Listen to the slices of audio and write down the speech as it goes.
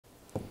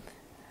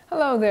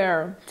Hello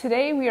there.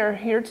 Today we are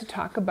here to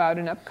talk about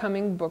an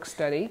upcoming book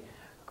study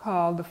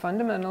called The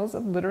Fundamentals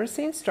of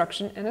Literacy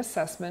Instruction and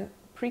Assessment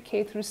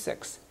Pre-K through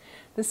 6.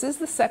 This is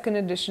the second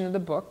edition of the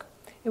book.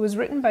 It was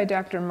written by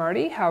Dr.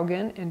 Marty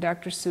Haugen and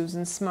Dr.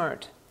 Susan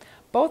Smart.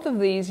 Both of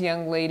these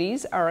young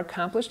ladies are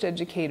accomplished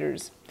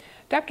educators.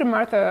 Dr.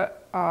 Martha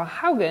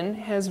Haugen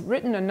has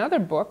written another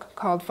book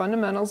called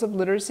Fundamentals of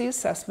Literacy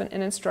Assessment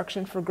and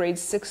Instruction for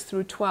grades 6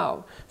 through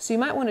 12, so you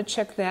might want to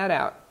check that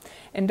out.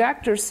 And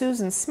Dr.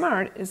 Susan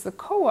Smart is the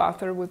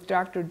co-author with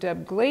Dr.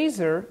 Deb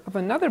Glazer of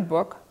another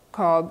book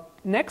called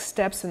Next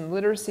Steps in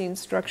Literacy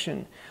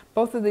Instruction.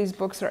 Both of these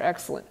books are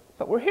excellent.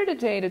 But we're here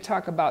today to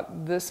talk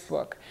about this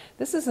book.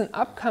 This is an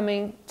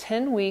upcoming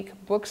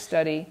 10-week book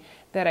study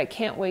that I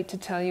can't wait to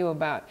tell you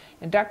about.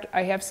 And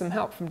I have some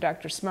help from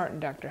Dr. Smart and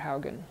Dr.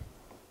 Haugen.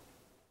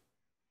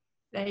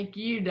 Thank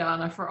you,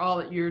 Donna, for all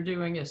that you're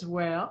doing as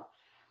well.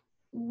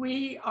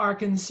 We are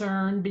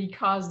concerned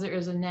because there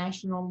is a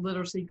national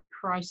literacy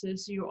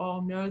crisis. You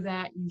all know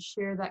that. You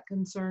share that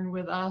concern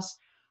with us.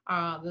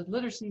 The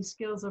literacy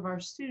skills of our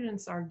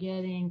students are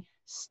getting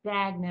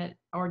stagnant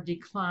or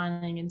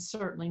declining and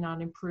certainly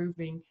not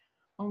improving.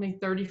 Only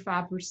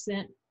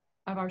 35%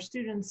 of our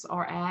students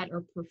are at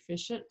or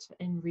proficient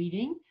in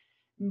reading.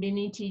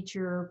 Many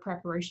teacher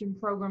preparation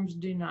programs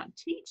do not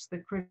teach the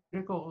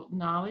critical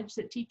knowledge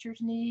that teachers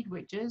need,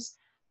 which is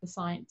the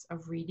science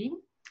of reading.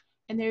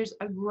 And there's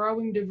a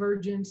growing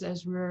divergence,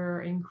 as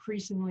we're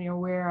increasingly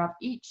aware of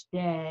each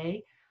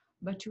day,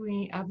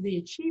 of the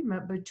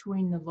achievement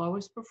between the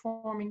lowest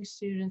performing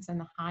students and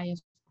the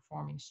highest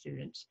performing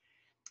students.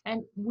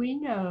 And we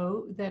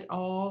know that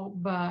all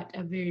but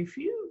a very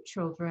few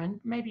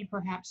children, maybe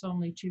perhaps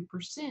only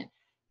 2%,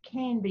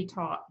 can be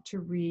taught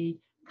to read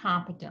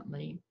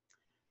competently.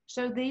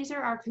 So these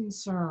are our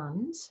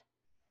concerns.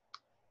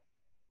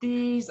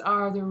 These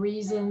are the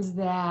reasons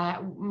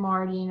that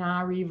Marty and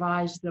I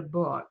revised the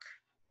book,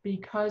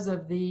 because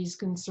of these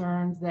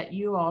concerns that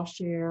you all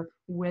share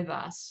with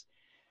us.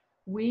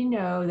 We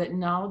know that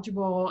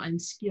knowledgeable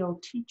and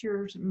skilled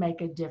teachers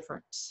make a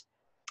difference.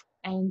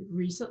 And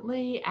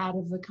recently, out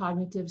of the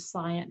cognitive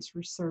science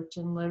research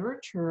and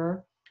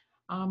literature,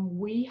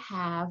 we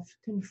have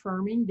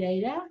confirming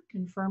data,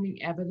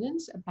 confirming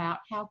evidence about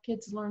how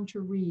kids learn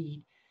to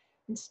read.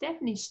 And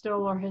Stephanie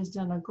Stoller has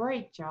done a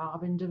great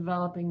job in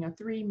developing a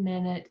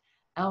 3-minute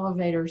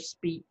elevator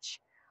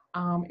speech.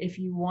 If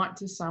you want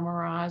to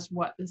summarize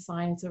what the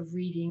science of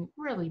reading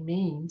really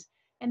means.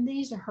 And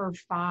these are her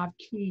 5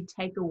 key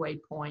takeaway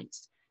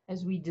points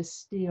as we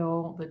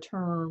distill the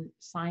term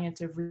science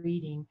of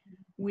reading.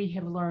 We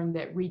have learned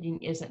that reading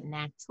isn't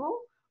natural.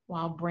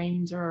 While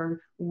brains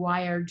are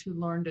wired to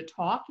learn to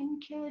talk in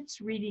kids,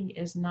 reading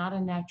is not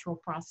a natural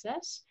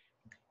process.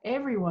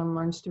 Everyone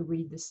learns to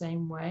read the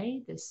same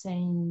way. The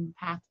same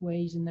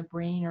pathways in the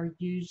brain are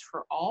used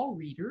for all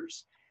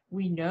readers.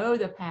 We know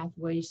the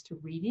pathways to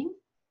reading.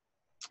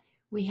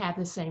 We have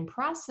the same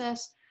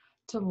process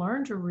to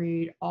learn to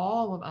read,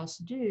 all of us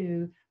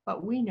do,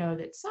 but we know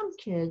that some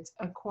kids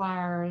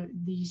acquire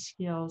these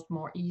skills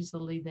more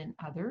easily than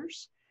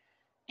others.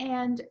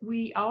 And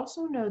we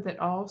also know that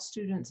all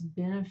students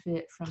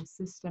benefit from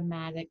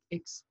systematic,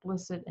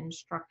 explicit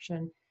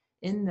instruction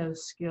in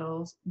those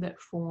skills that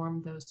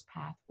form those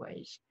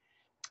pathways.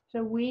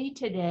 So we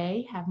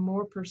today have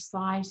more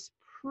precise,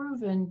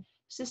 proven,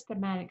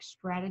 systematic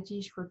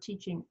strategies for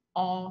teaching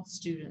all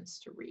students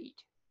to read.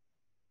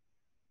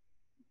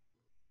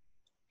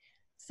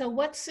 So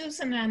what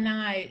Susan and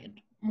I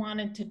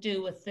wanted to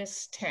do with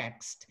this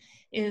text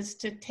is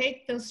to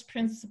take those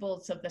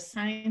principles of the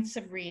science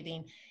of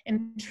reading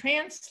and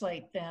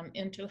translate them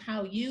into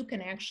how you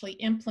can actually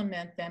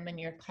implement them in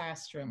your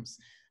classrooms,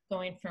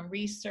 going from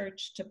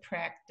research to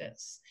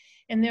practice.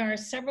 And there are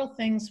several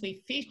things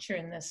we feature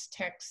in this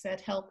text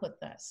that help with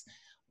this.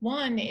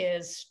 One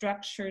is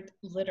structured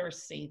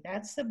literacy.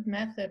 That's the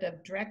method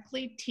of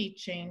directly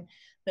teaching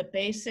the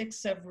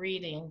basics of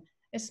reading,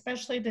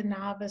 especially to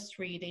novice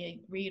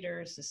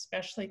readers,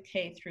 especially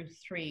K through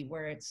 3,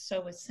 where it's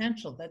so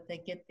essential that they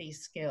get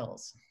these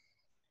skills.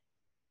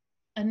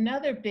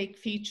 Another big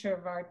feature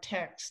of our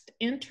text,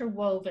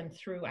 interwoven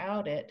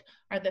throughout it,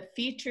 are the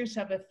features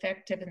of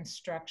effective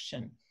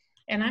instruction.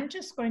 And I'm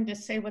just going to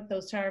say what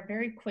those are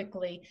very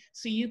quickly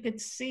so you could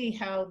see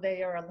how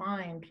they are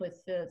aligned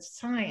with the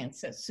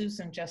science that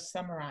Susan just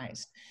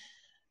summarized.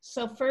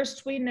 So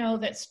first, we know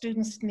that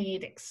students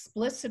need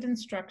explicit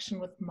instruction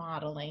with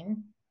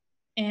modeling,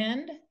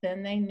 and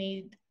then they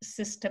need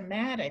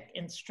systematic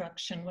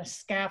instruction with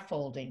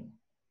scaffolding.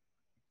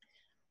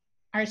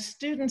 Our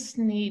students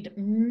need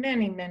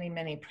many, many,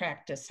 many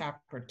practice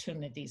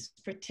opportunities,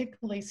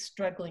 particularly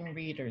struggling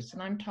readers.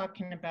 And I'm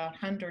talking about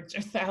hundreds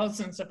or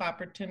thousands of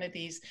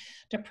opportunities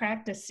to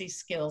practice these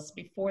skills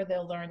before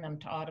they'll learn them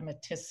to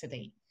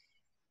automaticity.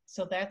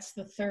 So that's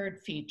the third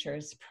feature,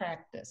 is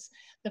practice.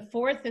 The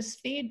fourth is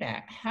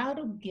feedback, how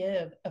to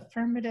give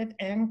affirmative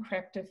and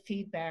corrective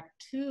feedback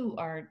to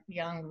our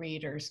young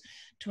readers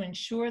to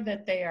ensure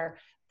that they are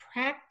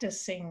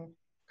practicing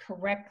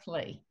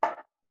correctly.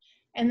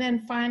 And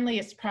then finally,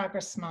 it's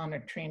progress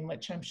monitoring,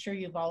 which I'm sure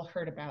you've all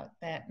heard about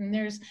that. And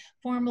there's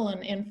formal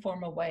and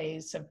informal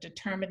ways of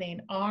determining,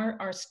 are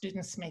our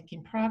students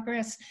making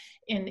progress?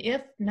 And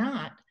if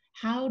not,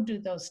 how do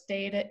those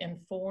data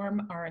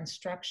inform our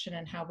instruction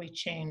and how we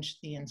change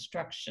the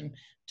instruction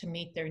to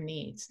meet their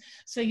needs?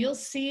 So you'll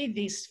see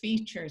these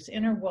features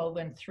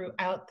interwoven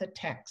throughout the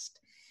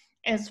text,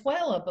 as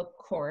well as, of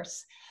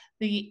course,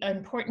 the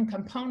important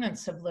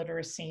components of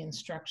literacy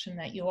instruction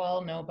that you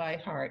all know by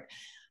heart: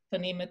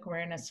 phonemic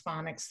awareness,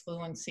 phonics,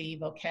 fluency,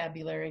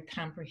 vocabulary,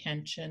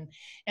 comprehension.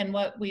 And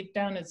what we've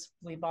done is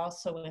we've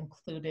also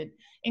included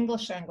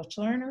English language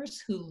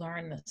learners who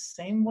learn the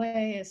same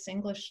way as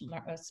English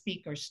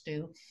speakers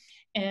do.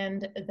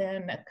 And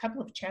then a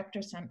couple of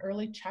chapters on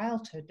early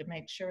childhood to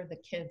make sure the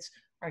kids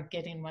are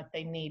getting what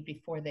they need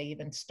before they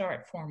even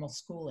start formal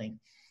schooling.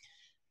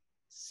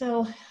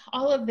 So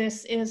all of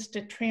this is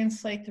to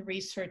translate the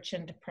research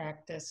into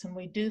practice. And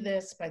we do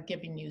this by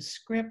giving you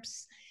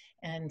scripts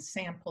and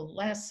sample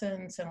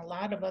lessons and a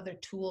lot of other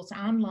tools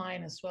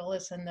online as well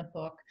as in the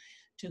book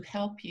to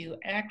help you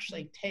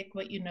actually take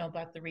what you know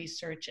about the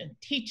research and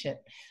teach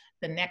it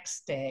the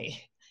next day.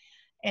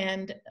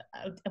 And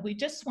we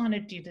just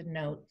wanted you to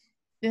note,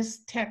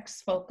 this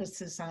text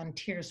focuses on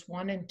tiers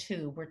 1 and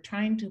 2. We're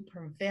trying to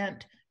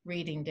prevent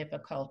reading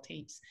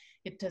difficulties.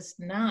 It does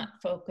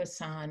not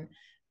focus on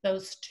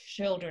those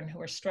children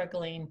who are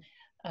struggling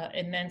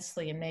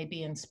immensely and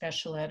maybe in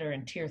special ed or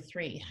in tier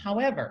 3.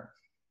 However,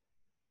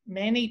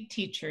 many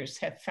teachers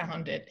have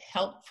found it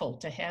helpful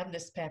to have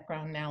this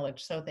background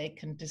knowledge so they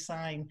can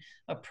design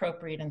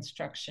appropriate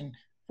instruction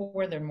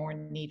for their more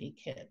needy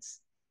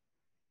kids.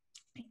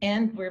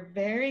 And we're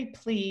very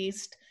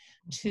pleased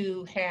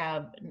to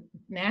have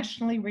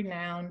nationally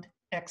renowned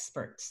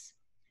experts.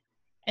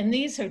 And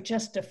these are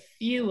just a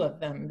few of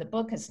them. The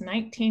book has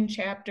 19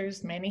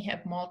 chapters, many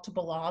have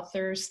multiple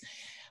authors.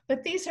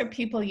 But these are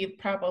people you've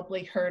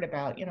probably heard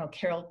about, you know,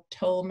 Carol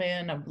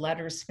Tolman of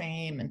Letters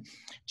fame, and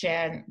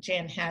Jan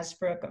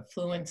Hasbrook of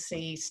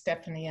Fluency,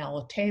 Stephanie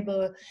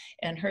Alateba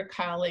and her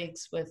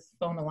colleagues with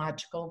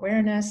phonological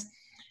awareness.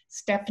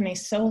 Stephanie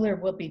Solar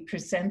will be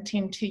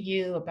presenting to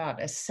you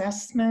about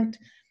assessment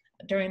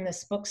during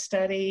this book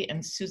study,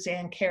 and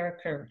Suzanne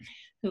Carricker,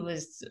 who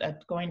is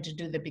going to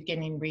do the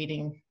beginning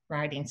reading,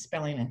 writing,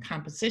 spelling, and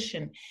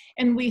composition.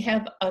 And we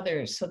have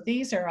others. So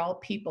these are all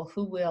people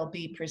who will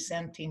be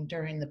presenting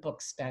during the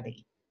book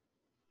study.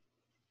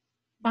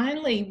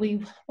 Finally,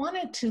 we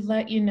wanted to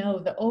let you know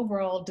the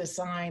overall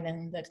design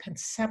and the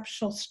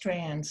conceptual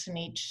strands in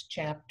each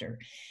chapter.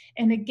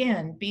 And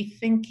again, be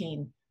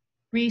thinking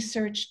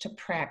research to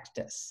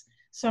practice.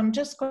 So I'm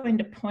just going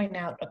to point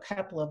out a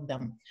couple of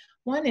them.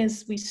 One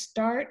is we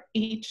start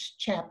each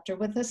chapter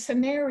with a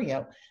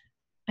scenario.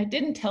 I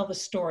didn't tell the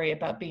story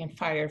about being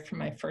fired from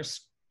my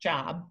first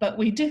job, but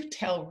we do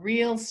tell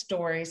real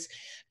stories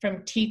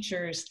from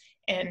teachers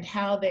and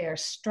how they are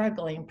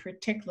struggling,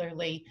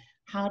 particularly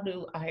how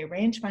do I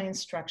arrange my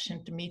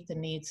instruction to meet the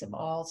needs of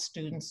all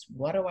students?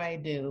 What do I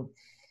do?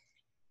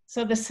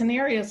 So the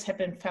scenarios have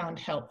been found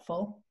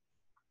helpful.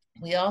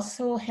 We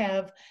also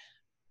have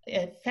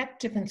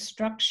effective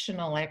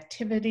instructional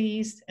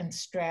activities and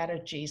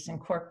strategies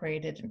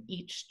incorporated in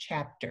each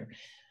chapter.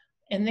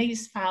 And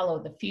these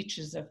follow the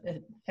features of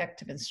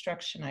effective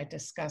instruction I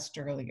discussed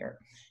earlier.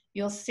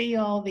 You'll see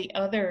all the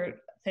other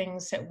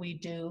things that we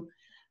do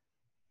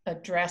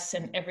address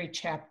in every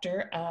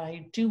chapter.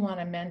 I do want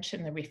to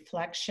mention the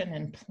reflection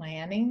and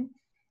planning.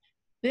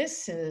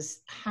 This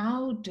is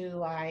how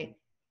do I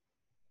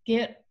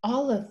get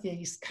all of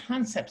these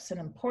concepts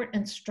and important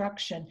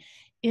instruction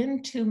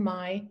into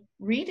my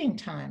reading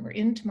time or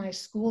into my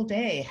school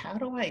day? How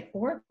do I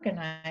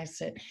organize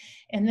it?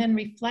 And then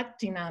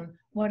reflecting on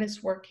what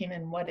is working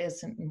and what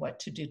isn't and what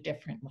to do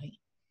differently.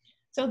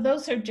 So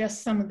those are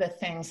just some of the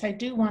things. I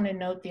do want to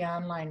note the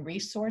online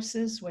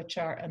resources, which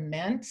are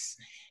immense,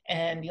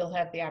 and you'll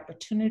have the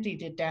opportunity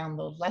to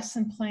download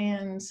lesson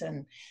plans,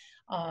 and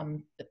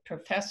the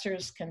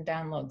professors can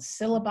download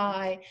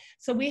syllabi.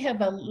 So we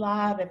have a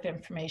lot of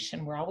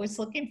information. We're always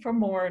looking for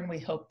more, and we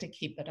hope to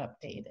keep it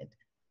updated.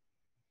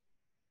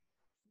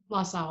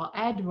 Plus, I'll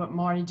add to what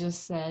Marty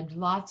just said,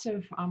 lots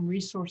of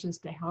resources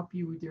to help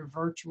you with your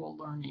virtual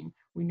learning.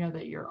 We know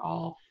that you're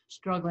all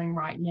struggling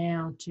right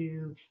now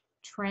to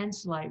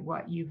translate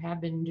what you have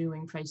been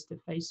doing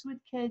face-to-face with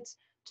kids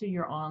to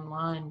your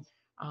online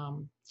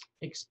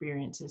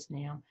experiences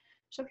now.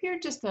 So here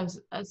just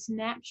a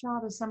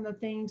snapshot of some of the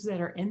things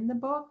that are in the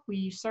book.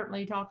 We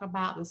certainly talk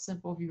about the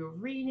simple view of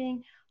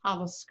reading,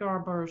 Hollis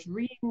Scarborough's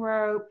reading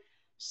rope,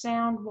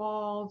 sound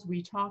walls.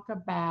 We talk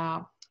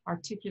about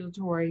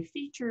articulatory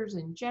features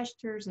and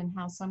gestures and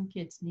how some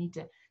kids need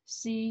to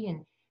see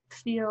and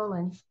feel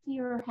and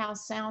hear how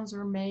sounds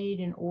are made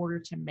in order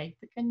to make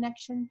the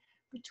connection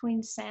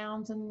between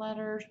sounds and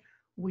letters.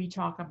 We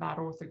talk about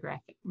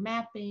orthographic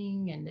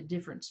mapping and the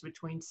difference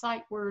between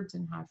sight words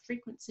and high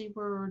frequency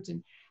words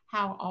and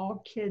how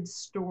all kids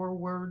store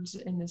words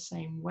in the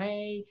same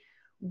way.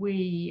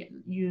 We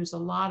use a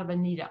lot of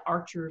Anita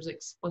Archer's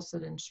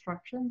explicit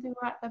instruction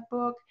throughout the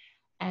book,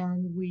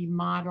 and we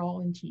model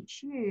and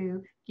teach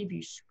you, give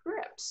you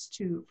scripts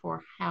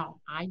for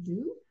how I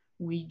do,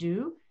 we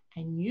do,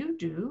 and you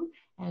do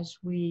as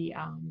we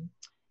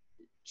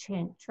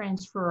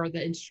transfer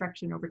the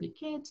instruction over to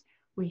kids.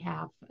 We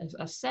have an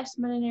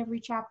assessment in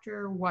every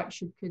chapter. What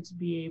should kids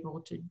be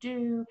able to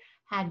do?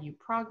 How do you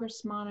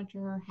progress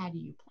monitor? How do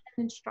you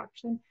plan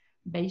instruction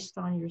based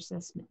on your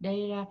assessment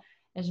data?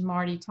 As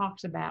Marty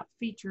talks about,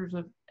 features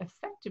of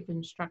effective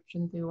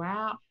instruction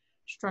throughout,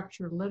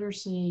 structured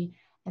literacy,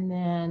 and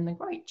then the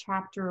great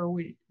chapter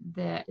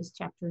that is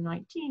chapter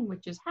 19,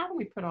 which is how do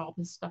we put all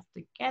this stuff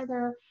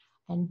together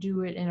and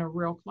do it in a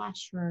real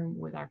classroom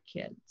with our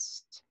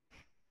kids.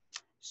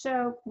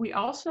 So we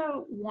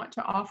also want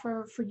to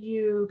offer for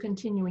you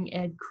continuing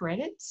ed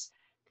credits,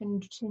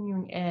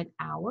 continuing ed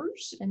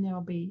hours, and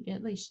there'll be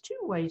at least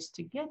 2 ways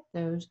to get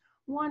those.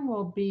 One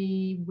will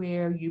be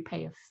where you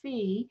pay a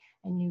fee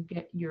and you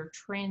get your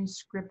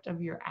transcript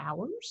of your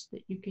hours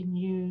that you can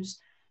use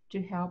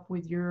to help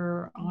with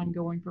your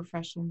ongoing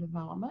professional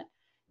development.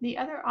 The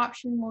other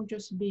option will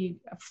just be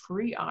a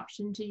free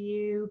option to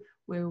you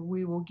where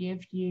we will give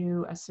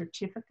you a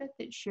certificate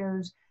that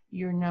shows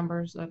your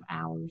numbers of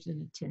hours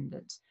in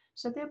attendance.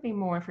 So there'll be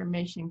more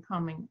information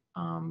coming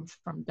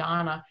from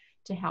Donna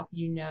to help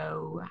you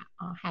know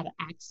how to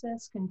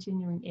access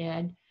continuing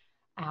ed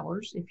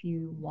hours if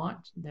you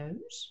want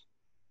those.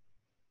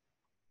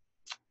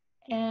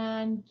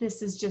 And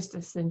this is just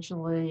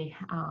essentially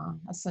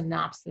a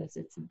synopsis.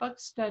 It's a book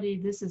study.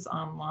 This is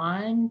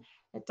online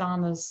at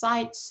Donna's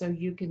site, so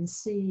you can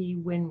see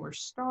when we're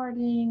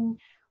starting,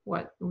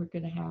 what we're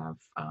going to have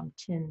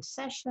 10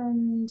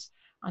 sessions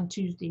on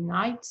Tuesday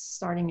nights,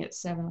 starting at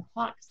 7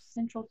 o'clock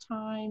Central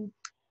Time.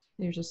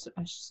 There's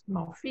a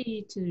small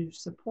fee to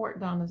support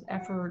Donna's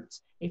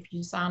efforts. If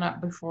you sign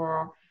up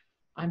before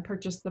and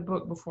purchase the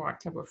book before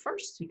October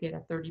 1st, you get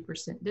a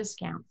 30%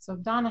 discount. So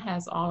Donna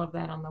has all of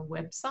that on the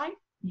website.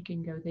 You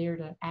can go there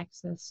to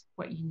access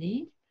what you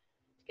need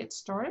to get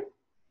started.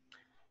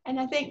 And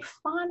I think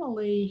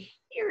finally,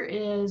 here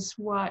is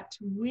what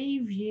we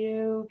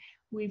view.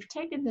 We've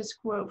taken this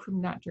quote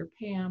from Dr.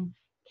 Pam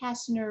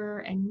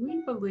Kastner, and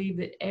we believe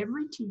that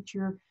every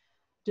teacher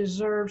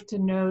deserves to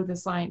know the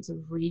science of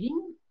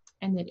reading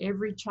and that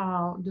every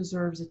child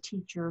deserves a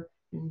teacher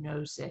who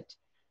knows it.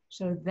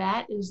 So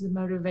that is the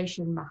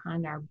motivation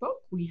behind our book.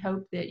 We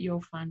hope that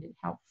you'll find it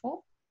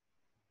helpful.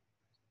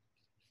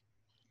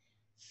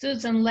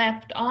 Susan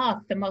left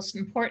off the most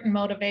important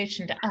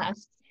motivation to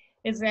us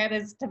is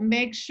to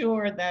make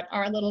sure that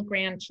our little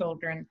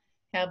grandchildren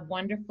have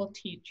wonderful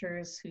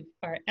teachers who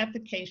are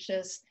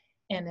efficacious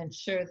and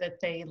ensure that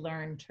they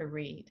learn to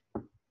read.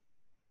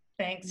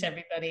 Thanks,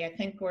 everybody. I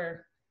think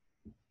we're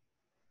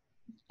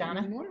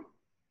Donna.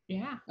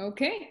 Yeah.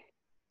 Okay.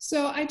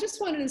 So I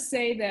just wanted to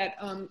say that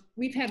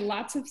we've had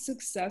lots of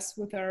success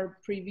with our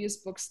previous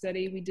book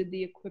study. We did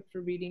the Equipped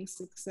for Reading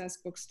Success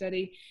book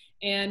study,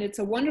 and it's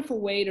a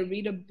wonderful way to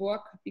read a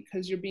book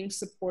because you're being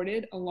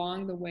supported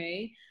along the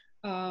way.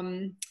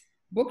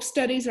 Book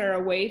studies are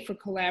a way for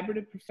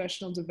collaborative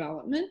professional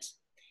development.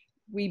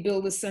 We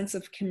build a sense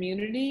of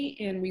community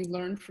and we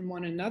learn from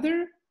one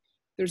another.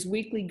 There's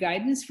weekly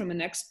guidance from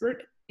an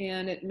expert,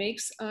 and it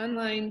makes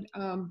online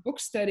book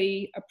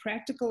study a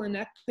practical and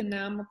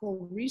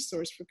economical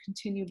resource for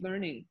continued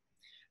learning.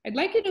 I'd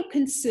like you to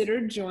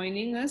consider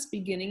joining us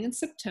beginning in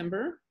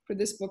September for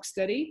this book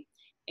study.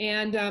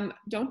 And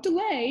don't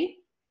delay,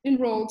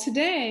 enroll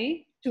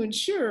today to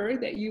ensure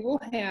that you will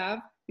have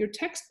your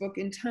textbook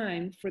in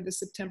time for the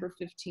September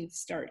 15th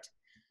start.